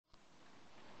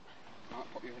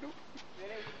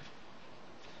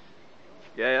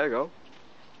Yeah, go.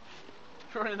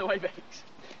 Running the way, Bakes.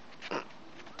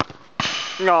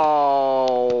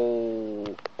 No.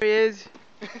 There he is.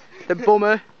 The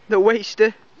bummer, the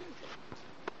waster.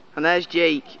 And there's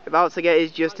Jake, about to get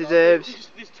his just deserves.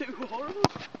 There's two horrible.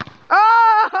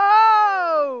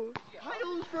 Oh!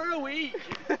 Titles for a week.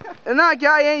 And that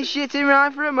guy ain't shitting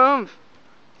right for a month.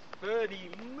 Birdie,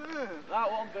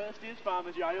 that one burst his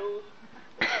farmer Giles.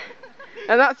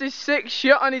 And that's his 6th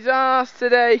shot on his arse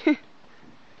today. We're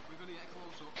gonna get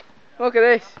close up. Look at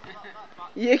this.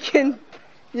 You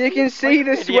can see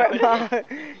the sweat mark.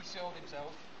 He showed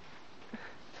himself.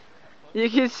 You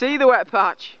can see the wet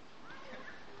patch.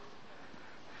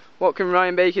 What can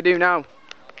Ryan Baker do now?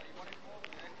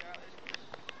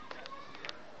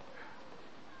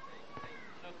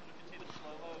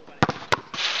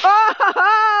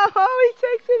 Oh, he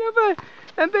takes another,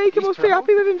 and Baker must be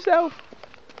happy with himself.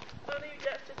 And he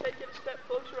gets to take it a step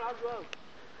closer as well.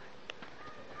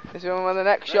 This is where the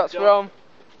next shot's from.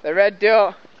 The red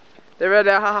dot, the red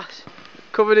arse,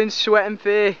 covered in sweat and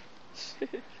fear.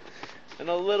 And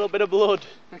a little bit of blood.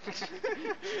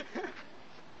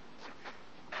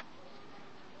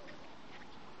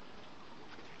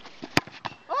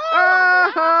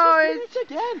 Oh, it's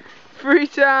again. 3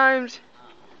 times.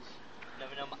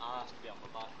 Never know my arse to be on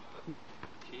my back.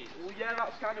 Jesus. Well, yeah,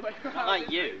 that's kind of like Not like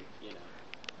you know.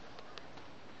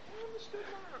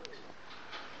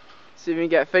 See if we can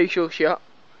get a facial shot.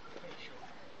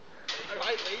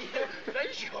 Alright, Lee.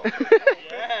 Facial.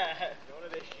 Yeah. None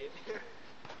of this shit.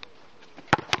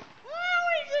 Oh,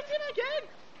 he's hitting again.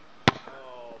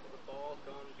 Oh, but the ball's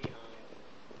gone behind.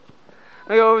 I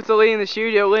go over to Lee in the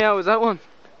studio. Lee, how was that one? It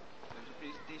was a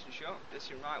pretty decent shot. This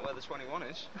is right where the 21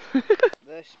 is.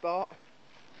 The spot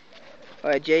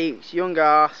where Jake's young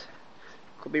arse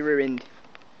could be ruined.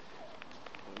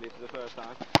 And this is the first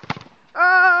time.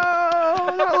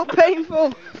 Oh, that looked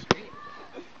painful.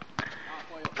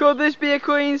 Could this be a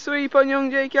clean sweep on young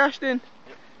Jake Ashton?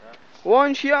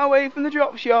 One shot away from the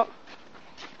drop shot.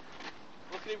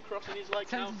 Look at him crossing his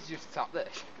legs now. Just tap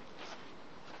this.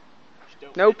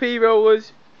 No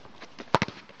P-rollers.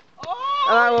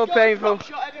 Oh, And that looked painful. Drop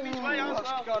shot heading his way as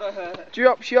well. Gotta hurt.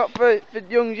 Drop shot for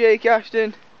young Jake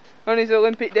Ashton on his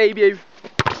Olympic debut.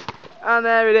 And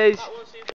there it is.